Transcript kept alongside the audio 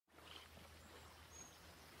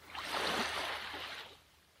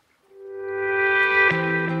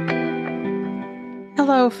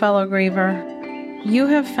Hello, fellow griever. You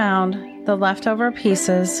have found the Leftover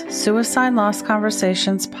Pieces Suicide Loss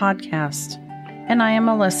Conversations podcast, and I am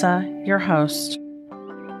Melissa, your host.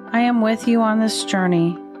 I am with you on this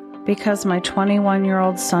journey because my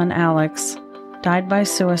 21-year-old son, Alex, died by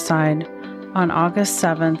suicide on August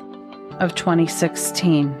 7th of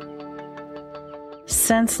 2016.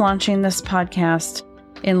 Since launching this podcast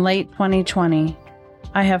in late 2020,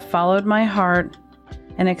 I have followed my heart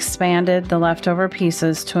and expanded the Leftover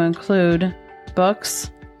Pieces to include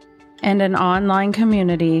books and an online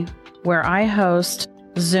community where I host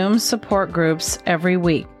Zoom support groups every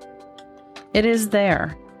week. It is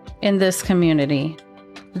there, in this community,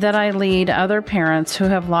 that I lead other parents who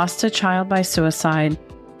have lost a child by suicide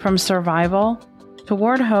from survival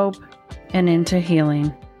toward hope and into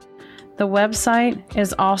healing. The website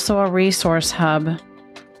is also a resource hub,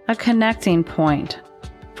 a connecting point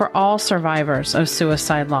for all survivors of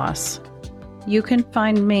suicide loss. You can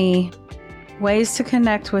find me, ways to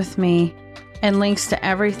connect with me, and links to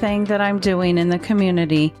everything that I'm doing in the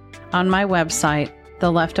community on my website,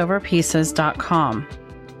 theleftoverpieces.com.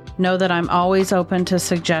 Know that I'm always open to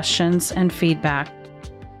suggestions and feedback.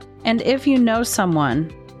 And if you know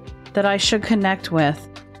someone that I should connect with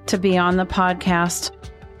to be on the podcast,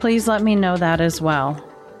 please let me know that as well.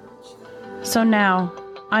 So now,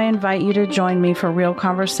 I invite you to join me for real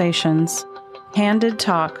conversations, candid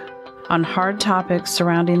talk on hard topics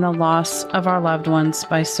surrounding the loss of our loved ones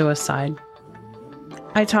by suicide.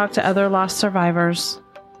 I talk to other loss survivors,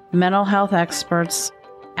 mental health experts,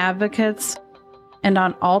 advocates, and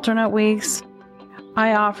on alternate weeks,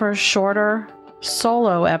 I offer shorter,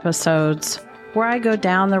 solo episodes where I go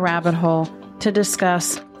down the rabbit hole to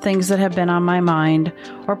discuss things that have been on my mind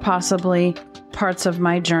or possibly parts of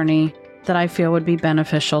my journey that I feel would be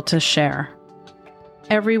beneficial to share.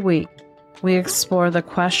 Every week, we explore the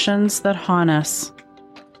questions that haunt us,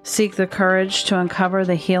 seek the courage to uncover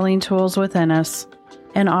the healing tools within us,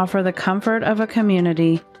 and offer the comfort of a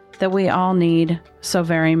community that we all need so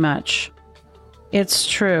very much. It's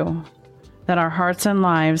true that our hearts and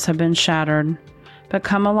lives have been shattered, but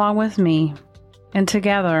come along with me, and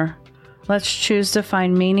together, let's choose to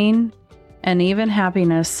find meaning and even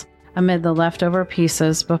happiness amid the leftover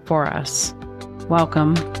pieces before us.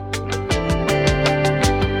 Welcome.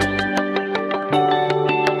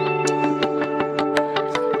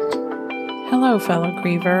 Hello, fellow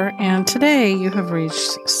griever, and today you have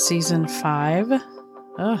reached Season 5.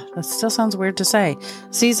 That still sounds weird to say.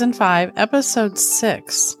 Season 5, Episode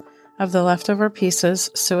 6 of the Leftover Pieces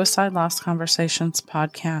Suicide Loss Conversations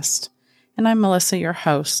podcast. And I'm Melissa, your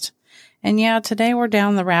host. And yeah, today we're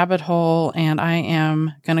down the rabbit hole, and I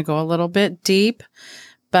am going to go a little bit deep,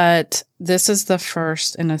 but this is the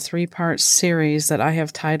first in a 3-part series that I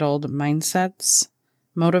have titled Mindsets,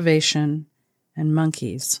 Motivation, and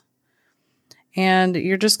Monkeys. And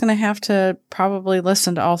you're just going to have to probably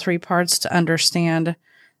listen to all 3 parts to understand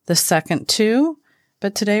the second 2.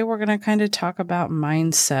 But today we're going to kind of talk about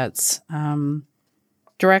mindsets,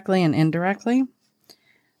 directly and indirectly.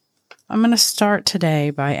 I'm going to start today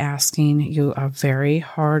by asking you a very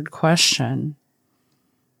hard question.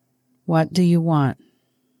 What do you want?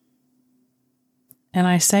 And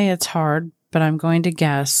I say it's hard, but I'm going to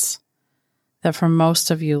guess that for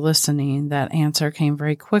most of you listening, that answer came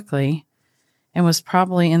very quickly and was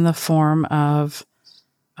probably in the form of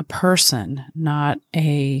a person, not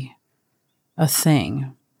a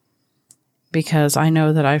thing. Because I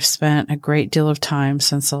know that I've spent a great deal of time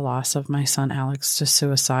since the loss of my son Alex to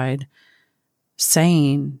suicide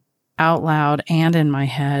saying out loud and in my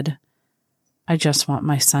head, I just want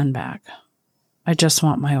my son back. I just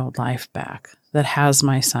want my old life back that has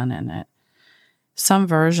my son in it. Some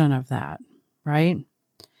version of that, right?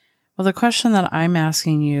 Well, the question that I'm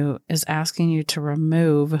asking you is asking you to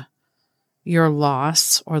remove your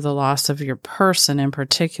loss or the loss of your person in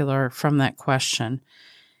particular from that question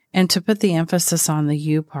and to put the emphasis on the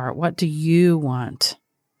you part. What do you want?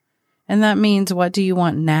 And that means, what do you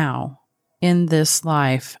want now in this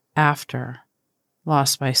life after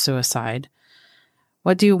loss by suicide?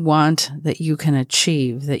 What do you want that you can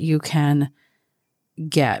achieve, that you can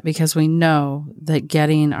get? Because we know that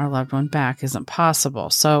getting our loved one back isn't possible.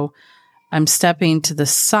 So I'm stepping to the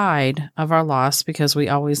side of our loss because we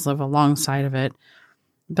always live alongside of it.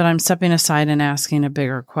 But I'm stepping aside and asking a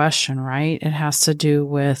bigger question, right? It has to do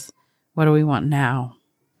with, what do we want now?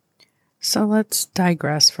 So let's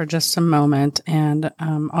digress for just a moment, and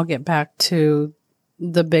I'll get back to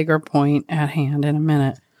the bigger point at hand in a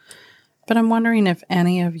minute. But I'm wondering if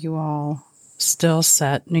any of you all still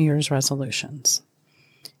set New Year's resolutions.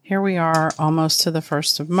 Here we are almost to the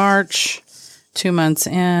 1st of March, 2 months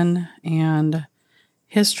in, and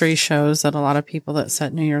history shows that a lot of people that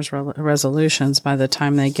set New Year's resolutions, by the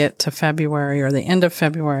time they get to February or the end of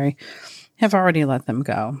February, have already let them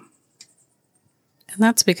go. And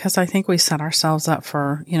that's because I think we set ourselves up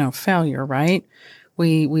for, failure, right?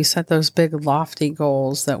 We set those big lofty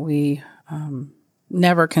goals that we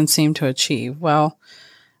never can seem to achieve. Well,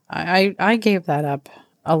 I gave that up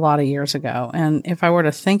a lot of years ago. And if I were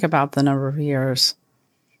to think about the number of years,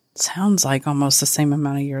 it sounds like almost the same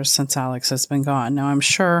amount of years since Alex has been gone. Now, I'm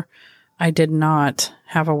sure I did not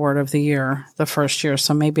have a word of the year the first year,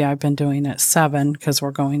 so maybe I've been doing it 7 because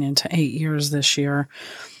we're going into 8 years this year.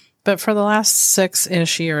 But for the last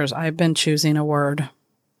 6-ish years, I've been choosing a word.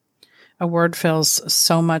 A word feels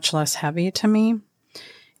so much less heavy to me,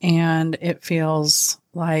 and it feels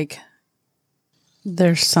like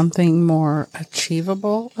there's something more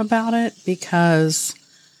achievable about it because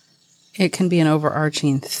it can be an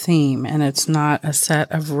overarching theme and it's not a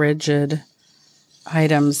set of rigid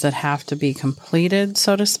items that have to be completed,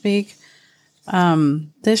 so to speak.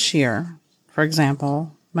 This year, for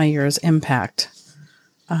example, my year is impact.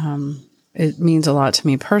 It means a lot to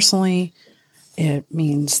me personally. It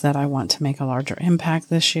means that I want to make a larger impact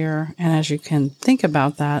this year. And as you can think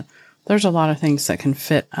about that, there's a lot of things that can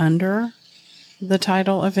fit under the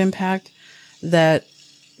title of impact that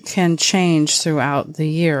can change throughout the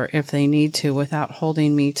year if they need to without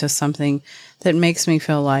holding me to something that makes me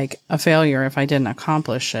feel like a failure if I didn't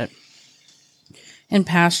accomplish it. In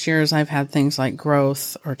past years, I've had things like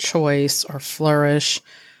growth or choice or flourish.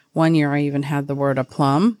 One year, I even had the word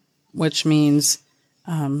aplomb, which means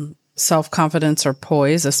self-confidence or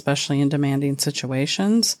poise, especially in demanding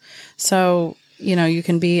situations. So, you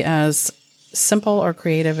can be as simple or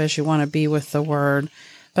creative as you want to be with the word,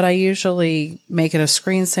 but I usually make it a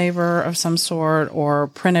screensaver of some sort or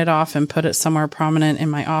print it off and put it somewhere prominent in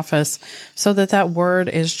my office so that word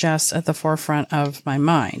is just at the forefront of my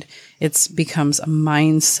mind. It becomes a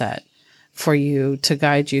mindset for you to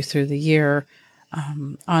guide you through the year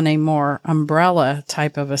on a more umbrella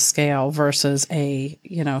type of a scale versus a,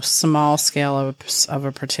 small scale of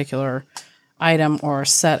a particular item or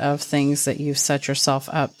set of things that you've set yourself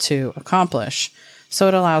up to accomplish. So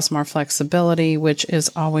it allows more flexibility, which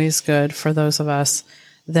is always good for those of us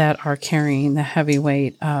that are carrying the heavy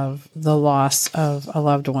weight of the loss of a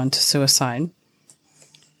loved one to suicide.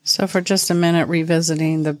 So for just a minute,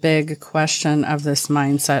 revisiting the big question of this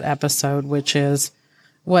mindset episode, which is,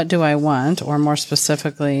 what do I want? Or more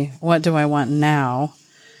specifically, what do I want now?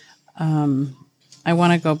 I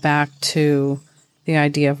want to go back to the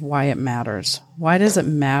idea of why it matters. Why does it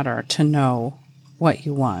matter to know what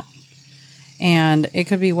you want? And it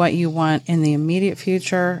could be what you want in the immediate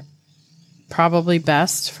future, probably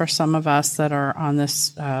best for some of us that are on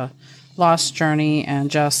this lost journey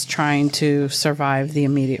and just trying to survive the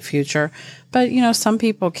immediate future. But, some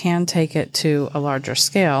people can take it to a larger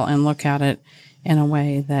scale and look at it in a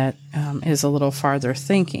way that is a little farther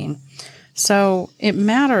thinking. So it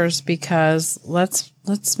matters because let's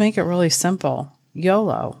make it really simple.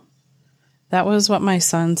 YOLO. That was what my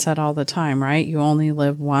son said all the time, right? You only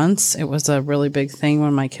live once. It was a really big thing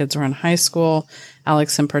when my kids were in high school.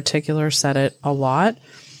 Alex in particular said it a lot.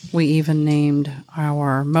 We even named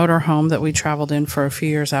our motorhome that we traveled in for a few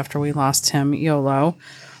years after we lost him YOLO,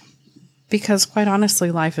 because quite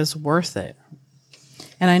honestly, life is worth it.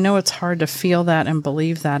 And I know it's hard to feel that and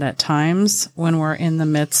believe that at times when we're in the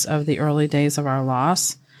midst of the early days of our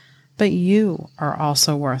loss, but you are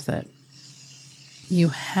also worth it. You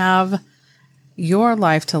have your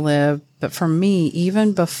life to live, but for me,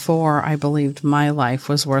 even before I believed my life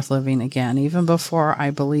was worth living again, even before I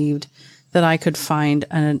believed that I could find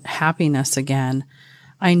a happiness again,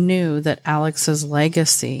 I knew that Alex's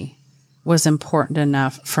legacy was important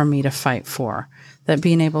enough for me to fight for. That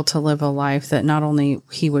being able to live a life that not only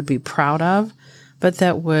he would be proud of, but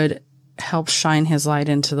that would help shine his light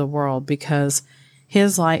into the world, because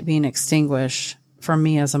his light being extinguished for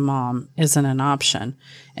me as a mom isn't an option.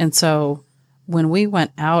 And so when we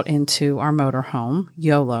went out into our motorhome,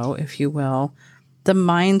 YOLO, if you will, the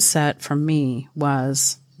mindset for me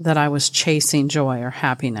was that I was chasing joy or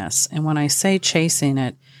happiness. And when I say chasing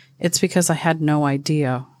it, it's because I had no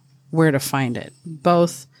idea where to find it,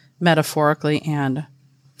 both metaphorically and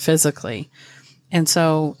physically. And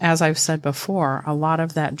so, as I've said before, a lot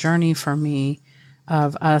of that journey for me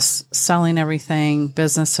of us selling everything,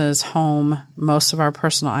 businesses, home, most of our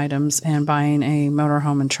personal items, and buying a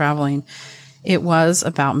motorhome and traveling, it was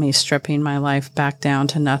about me stripping my life back down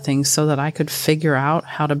to nothing so that I could figure out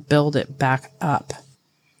how to build it back up.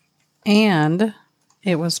 And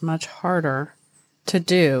it was much harder to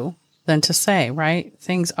do than to say, right?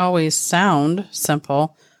 Things always sound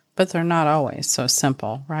simple, but they're not always so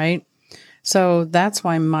simple, right? So that's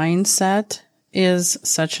why mindset is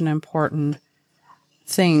such an important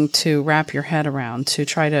thing to wrap your head around, to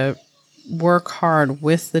try to work hard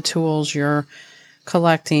with the tools you're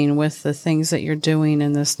collecting, with the things that you're doing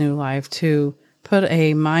in this new life, to put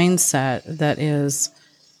a mindset that is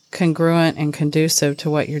congruent and conducive to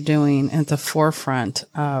what you're doing at the forefront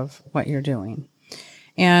of what you're doing.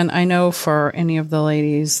 And I know for any of the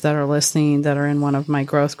ladies that are listening that are in one of my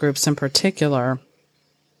growth groups in particular,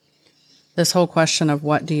 this whole question of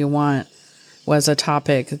what do you want was a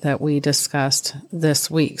topic that we discussed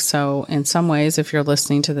this week. So in some ways, if you're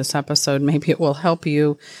listening to this episode, maybe it will help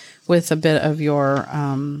you with a bit of your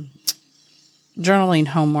journaling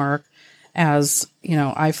homework as,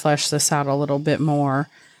 I flesh this out a little bit more.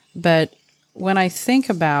 But when I think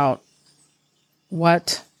about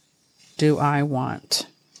what do I want,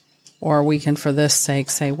 or we can, for this sake,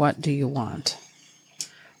 say, what do you want?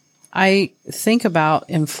 I think about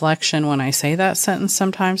inflection when I say that sentence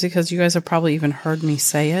sometimes, because you guys have probably even heard me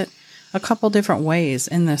say it a couple different ways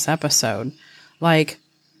in this episode. Like,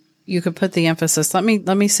 you could put the emphasis, let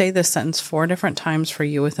me say this sentence 4 different times for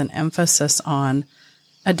you with an emphasis on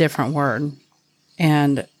a different word.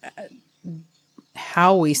 And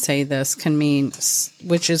how we say this can mean,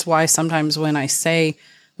 which is why sometimes when I say,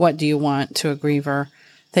 what do you want, to a griever,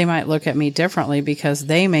 they might look at me differently because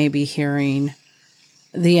they may be hearing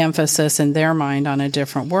the emphasis in their mind on a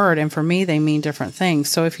different word. And for me, they mean different things.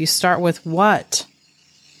 So if you start with what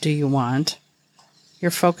do you want,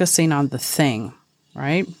 you're focusing on the thing,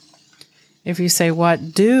 right? If you say,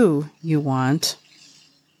 what do you want?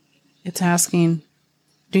 It's asking,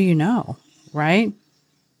 do you know, right?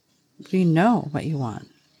 Do you know what you want?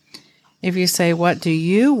 If you say, what do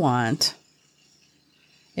you want?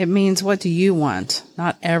 It means, what do you want?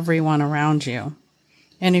 Not everyone around you.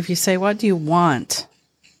 And if you say, what do you want?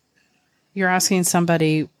 You're asking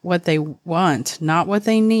somebody what they want, not what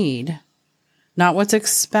they need, not what's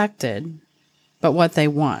expected, but what they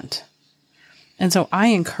want. And so I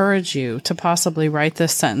encourage you to possibly write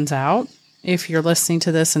this sentence out if you're listening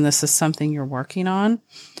to this and this is something you're working on,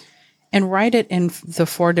 and write it in the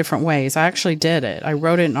 4 different ways. I actually did it. I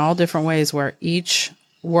wrote it in all different ways where each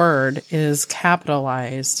word is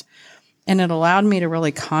capitalized, and it allowed me to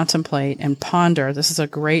really contemplate and ponder. This is a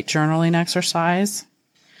great journaling exercise.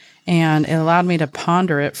 And it allowed me to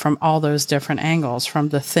ponder it from all those different angles, from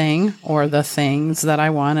the thing or the things that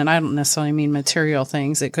I want. And I don't necessarily mean material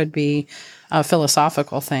things. It could be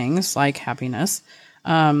philosophical things like happiness.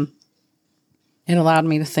 It allowed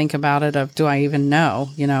me to think about it of, do I even know,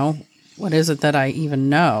 what is it that I even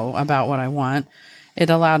know about what I want?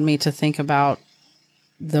 It allowed me to think about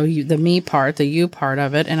the me part, the you part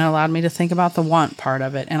of it, and it allowed me to think about the want part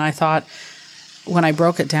of it. And I thought, when I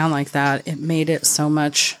broke it down like that, it made it so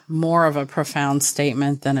much more of a profound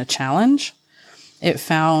statement than a challenge. It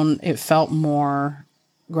felt more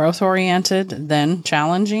growth-oriented than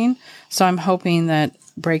challenging. So I'm hoping that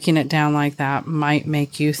breaking it down like that might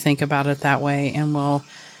make you think about it that way, and will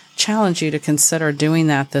challenge you to consider doing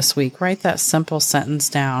that this week. Write that simple sentence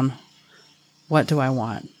down. What do I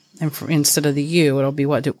want? And instead of the you, it'll be,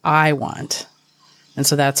 what do I want? And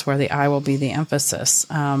so that's where the I will be the emphasis.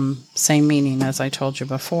 Same meaning as I told you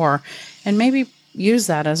before. And maybe use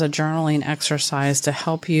that as a journaling exercise to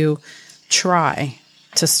help you try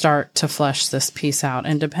to start to flesh this piece out.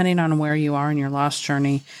 And depending on where you are in your loss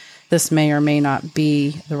journey, this may or may not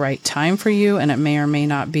be the right time for you, and it may or may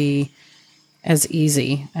not be as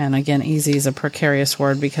easy. And again, easy is a precarious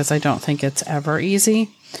word because I don't think it's ever easy.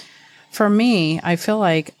 For me, I feel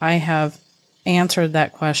like I have answered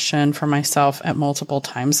that question for myself at multiple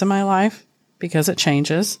times in my life, because it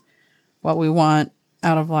changes. What we want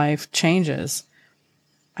out of life changes.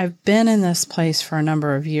 I've been in this place for a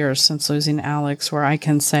number of years since losing Alex, where I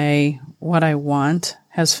can say what I want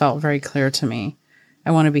has felt very clear to me.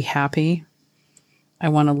 I want to be happy. I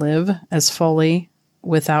want to live as fully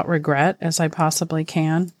without regret as I possibly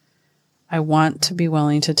can. I want to be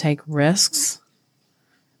willing to take risks.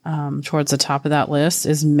 Towards the top of that list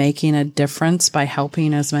is making a difference by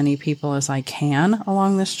helping as many people as I can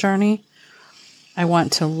along this journey. I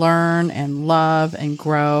want to learn and love and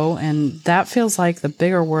grow. And that feels like the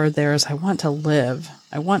bigger word there is I want to live.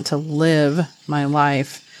 I want to live my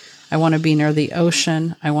life. I want to be near the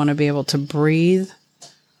ocean. I want to be able to breathe.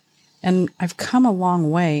 And I've come a long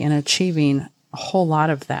way in achieving a whole lot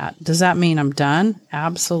of that. Does that mean I'm done?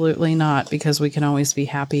 Absolutely not, because we can always be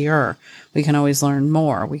happier. We can always learn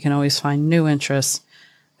more. We can always find new interests.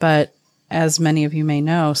 But as many of you may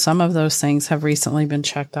know, some of those things have recently been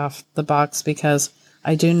checked off the box because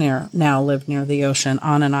I do now live near the ocean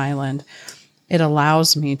on an island. It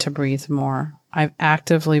allows me to breathe more. I've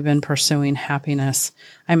actively been pursuing happiness.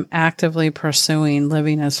 I'm actively pursuing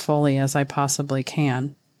living as fully as I possibly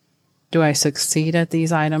can. Do I succeed at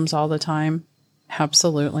these items all the time?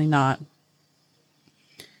 Absolutely not.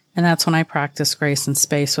 And that's when I practice grace and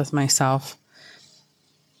space with myself.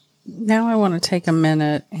 Now I want to take a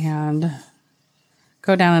minute and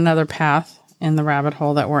go down another path in the rabbit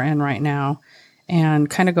hole that we're in right now and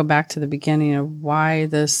kind of go back to the beginning of why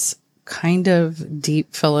this kind of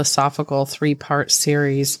deep philosophical 3-part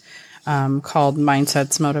series called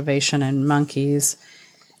Mindsets, Motivation, and Monkeys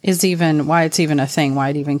is even why it's even a thing, why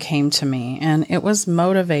it even came to me. And it was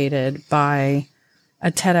motivated by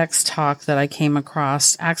a TEDx talk that I came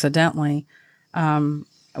across accidentally. It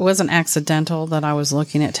wasn't accidental that I was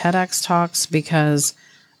looking at TEDx talks because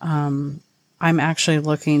I'm actually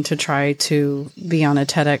looking to try to be on a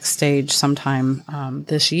TEDx stage sometime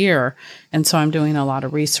this year. And so I'm doing a lot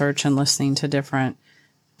of research and listening to different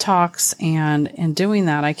talks. And in doing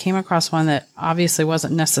that, I came across one that obviously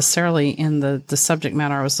wasn't necessarily in the subject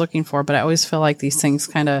matter I was looking for, but I always feel like these things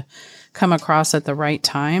kind of come across at the right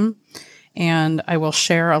time. And I will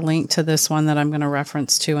share a link to this one that I'm going to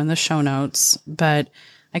reference to in the show notes. But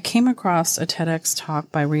I came across a TEDx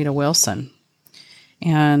talk by Rita Wilson.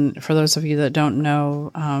 And for those of you that don't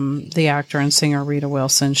know, the actor and singer Rita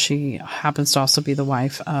Wilson, she happens to also be the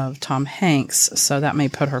wife of Tom Hanks. So that may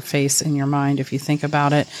put her face in your mind if you think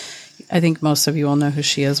about it. I think most of you will know who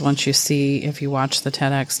she is once you see, if you watch the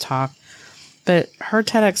TEDx talk. But her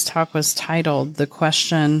TEDx talk was titled "The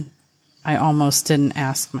Question I Almost Didn't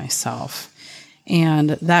Ask Myself." And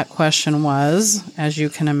that question was, as you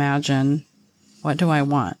can imagine, what do I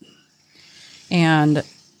want? And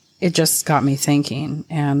it just got me thinking,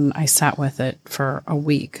 and I sat with it for a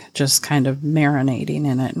week, just kind of marinating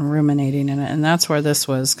in it and ruminating in it. And that's where this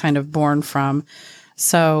was kind of born from.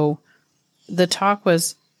 So the talk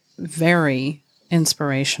was very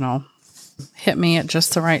inspirational, hit me at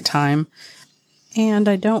just the right time. And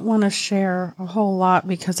I don't want to share a whole lot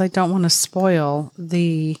because I don't want to spoil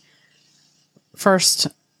the first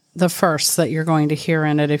that you're going to hear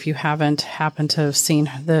in it if you haven't happened to have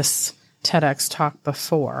seen this TEDx talk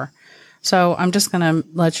before. So I'm just going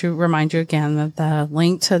to remind you again that the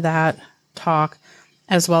link to that talk,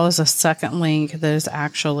 as well as a second link that is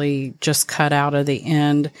actually just cut out of the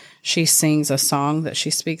end. She sings a song that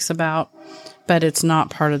she speaks about, but it's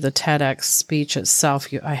not part of the TEDx speech itself.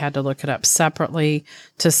 I had to look it up separately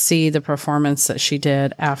to see the performance that she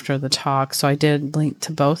did after the talk. So I did link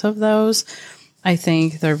to both of those. I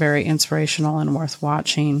think they're very inspirational and worth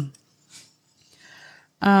watching.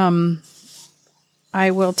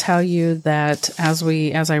 I will tell you that as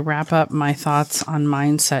I wrap up my thoughts on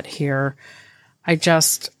mindset here, I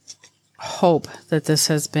just hope that this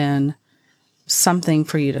has been something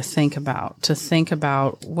for you to think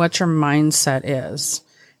about what your mindset is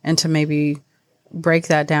and to maybe break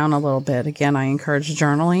that down a little bit. Again, I encourage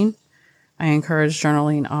journaling. I encourage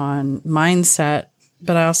journaling on mindset,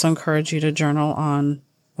 but I also encourage you to journal on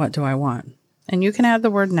what do I want? And you can add the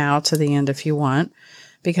word now to the end if you want,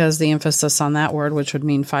 because the emphasis on that word, which would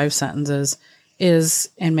mean 5 sentences, is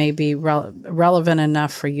and may be relevant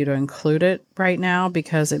enough for you to include it right now,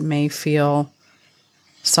 because it may feel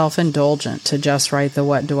self-indulgent to just write the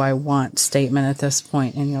what do I want statement at this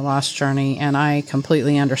point in your lost journey. And I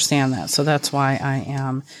completely understand that. So that's why I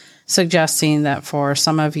am suggesting that for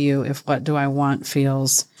some of you, if what do I want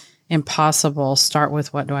feels impossible, start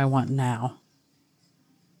with what do I want now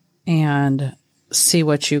and see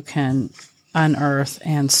what you can unearth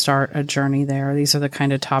and start a journey there. These are the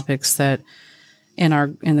kind of topics that in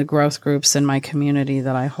the growth groups in my community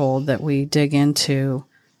that I hold that we dig into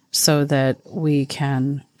so that we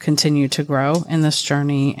can continue to grow in this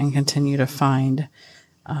journey and continue to find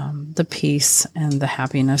the peace and the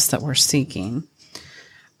happiness that we're seeking.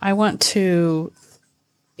 I want to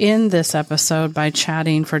end this episode by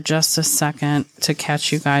chatting for just a second to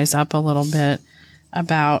catch you guys up a little bit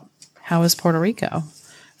about how is Puerto Rico.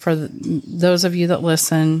 For those of you that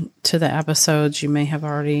listen to the episodes, you may have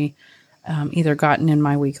already either gotten in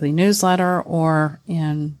my weekly newsletter or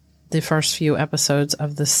in the first few episodes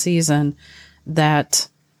of the season that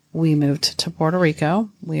we moved to Puerto Rico.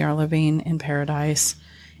 We are living in paradise.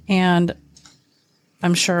 And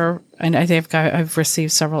I'm sure, and I've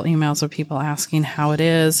received several emails of people asking how it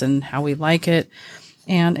is and how we like it.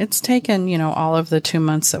 And it's taken, all of the 2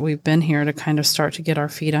 months that we've been here to kind of start to get our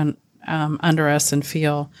feet under us and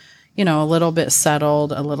feel, a little bit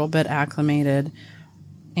settled, a little bit acclimated.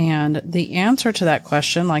 And the answer to that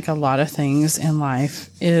question, like a lot of things in life,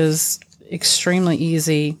 is extremely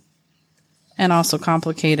easy and also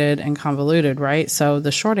complicated and convoluted, right? So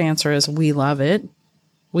the short answer is we love it.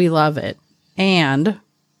 We love it. And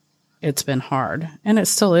it's been hard, and it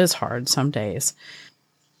still is hard some days.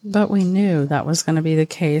 But we knew that was going to be the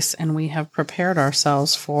case, and we have prepared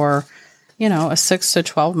ourselves for, a 6 to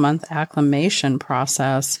 12 month acclimation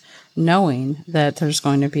process, knowing that there's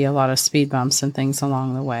going to be a lot of speed bumps and things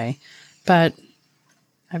along the way. But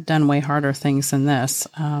I've done way harder things than this.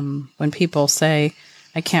 When people say,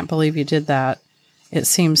 I can't believe you did that, it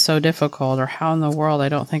seems so difficult, or how in the world, I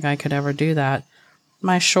don't think I could ever do that.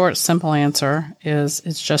 My short, simple answer is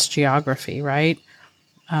it's just geography, right?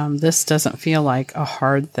 This doesn't feel like a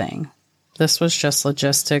hard thing. This was just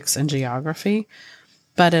logistics and geography,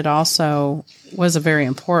 but it also was very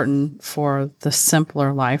important for the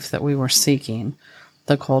simpler life that we were seeking,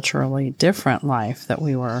 the culturally different life that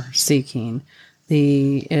we were seeking.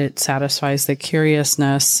 It satisfies the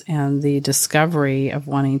curiousness and the discovery of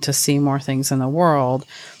wanting to see more things in the world,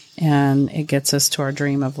 and it gets us to our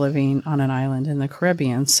dream of living on an island in the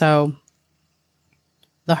Caribbean. So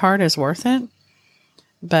the heart is worth it.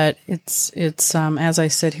 But it's as I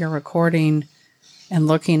sit here recording and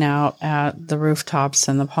looking out at the rooftops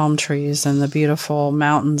and the palm trees and the beautiful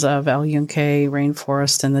mountains of El Yunque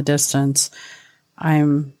rainforest in the distance,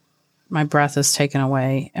 my breath is taken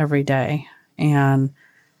away every day. And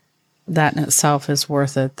that in itself is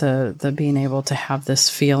worth it, the being able to have this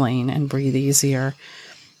feeling and breathe easier.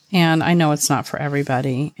 And I know it's not for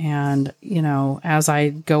everybody. And, as I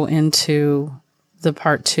go into the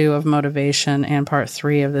part 2 of motivation and part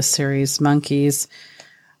 3 of the series, Monkeys,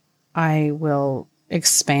 I will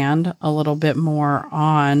expand a little bit more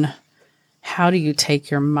on how do you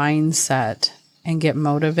take your mindset and get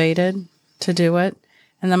motivated to do it.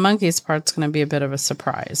 And the monkeys part's going to be a bit of a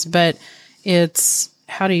surprise, but it's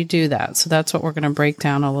how do you do that? So that's what we're going to break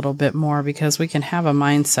down a little bit more, because we can have a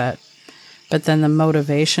mindset, but then the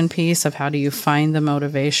motivation piece of how do you find the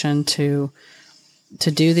motivation to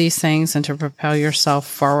do these things and to propel yourself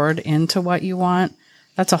forward into what you want,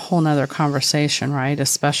 that's a whole nother conversation, right?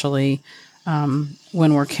 Especially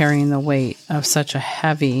when we're carrying the weight of such a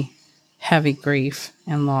heavy, heavy grief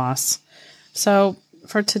and loss. So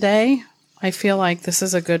for today, I feel like this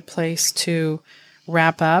is a good place to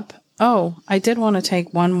wrap up. Oh, I did want to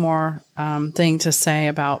take one more thing to say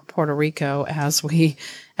about Puerto Rico as we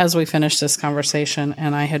finish this conversation.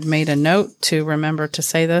 And I had made a note to remember to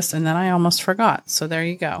say this, and then I almost forgot. So there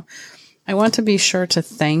you go. I want to be sure to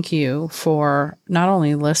thank you for not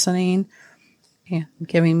only listening and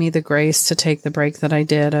giving me the grace to take the break that I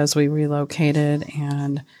did as we relocated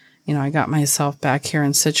and, I got myself back here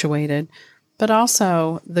and situated, but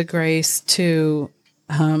also the grace to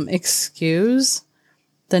excuse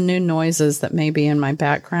the new noises that may be in my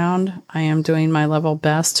background. I am doing my level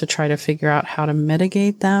best to try to figure out how to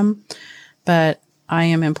mitigate them, but I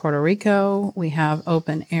am in Puerto Rico. We have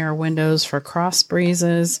open air windows for cross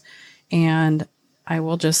breezes, and I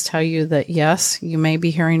will just tell you that yes, you may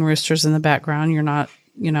be hearing roosters in the background. You're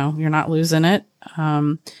not losing it.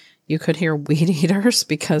 You could hear weed eaters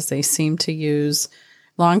because they seem to use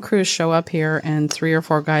lawn crews show up here, and 3 or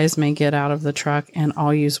 4 guys may get out of the truck and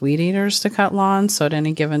all use weed eaters to cut lawns. So at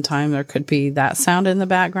any given time, there could be that sound in the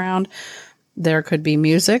background. There could be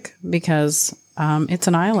music because it's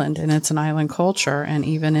an island and it's an island culture. And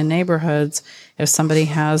even in neighborhoods, if somebody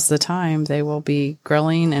has the time, they will be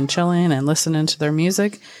grilling and chilling and listening to their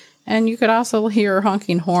music. And you could also hear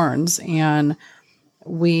honking horns. And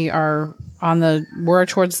we're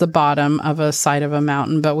towards the bottom of a side of a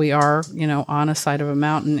mountain, but we are, on a side of a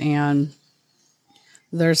mountain, and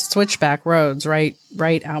there's switchback roads right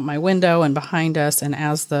out my window and behind us. And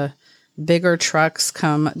as the bigger trucks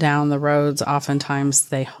come down the roads, oftentimes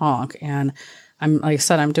they honk. And like I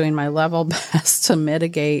said, I'm doing my level best to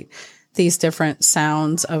mitigate these different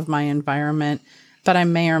sounds of my environment, but I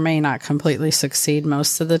may or may not completely succeed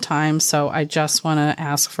most of the time. So I just want to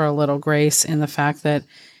ask for a little grace in the fact that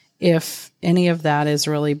if any of that is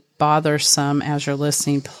really bothersome as you're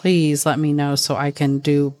listening, please let me know so I can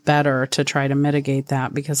do better to try to mitigate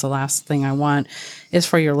that, because the last thing I want is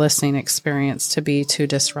for your listening experience to be too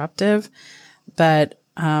disruptive. But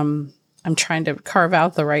I'm trying to carve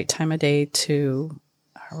out the right time of day to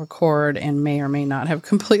record and may or may not have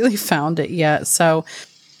completely found it yet. So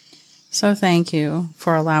thank you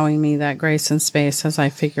for allowing me that grace and space as I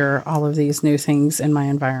figure all of these new things in my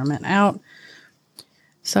environment out.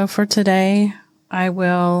 So for today, I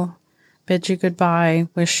will bid you goodbye,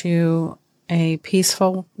 wish you a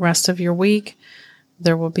peaceful rest of your week.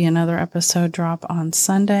 There will be another episode drop on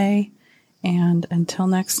Sunday. And until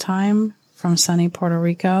next time, from sunny Puerto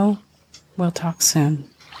Rico, we'll talk soon.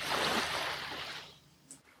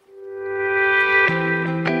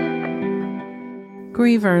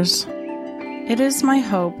 Grievers, it is my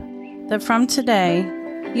hope that from today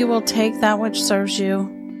you will take that which serves you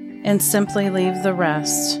and simply leave the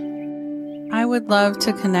rest. I would love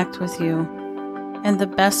to connect with you, and the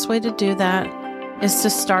best way to do that is to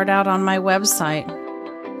start out on my website,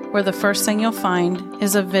 where the first thing you'll find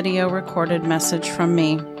is a video recorded message from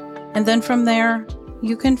me. And then from there,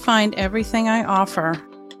 you can find everything I offer: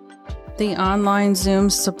 the online Zoom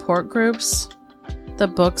support groups, the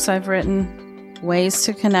books I've written, ways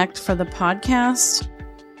to connect for the podcast,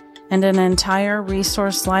 and an entire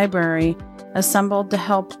resource library assembled to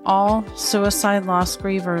help all suicide loss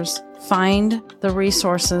grievers find the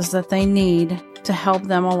resources that they need to help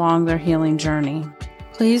them along their healing journey.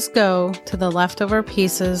 Please go to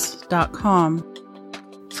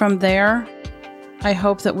theleftoverpieces.com. From there, I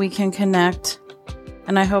hope that we can connect,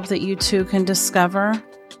 and I hope that you too can discover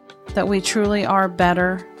that we truly are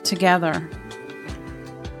better together.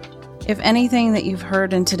 If anything that you've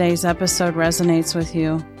heard in today's episode resonates with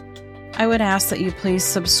you, I would ask that you please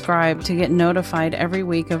subscribe to get notified every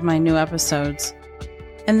week of my new episodes.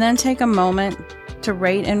 And then take a moment to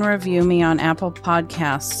rate and review me on Apple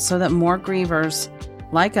Podcasts so that more grievers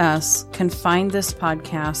like us can find this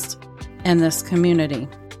podcast and this community.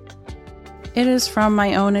 It is from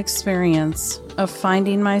my own experience of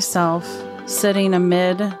finding myself sitting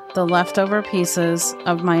amid the leftover pieces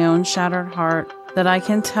of my own shattered heart that I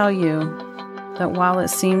can tell you that while it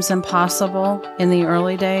seems impossible in the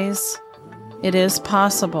early days, it is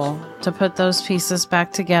possible to put those pieces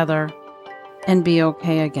back together and be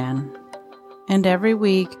okay again. And every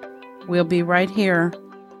week, we'll be right here,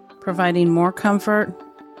 providing more comfort,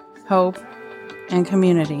 hope, and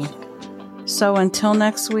community. So until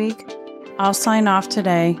next week, I'll sign off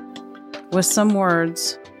today with some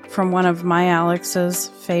words from one of my Alex's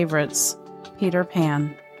favorites, Peter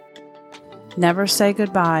Pan. Never say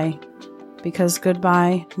goodbye, because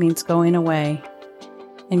goodbye means going away,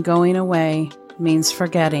 and going away means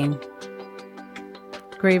forgetting.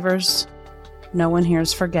 Grievers, no one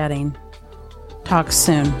here's forgetting. Talk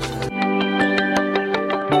soon.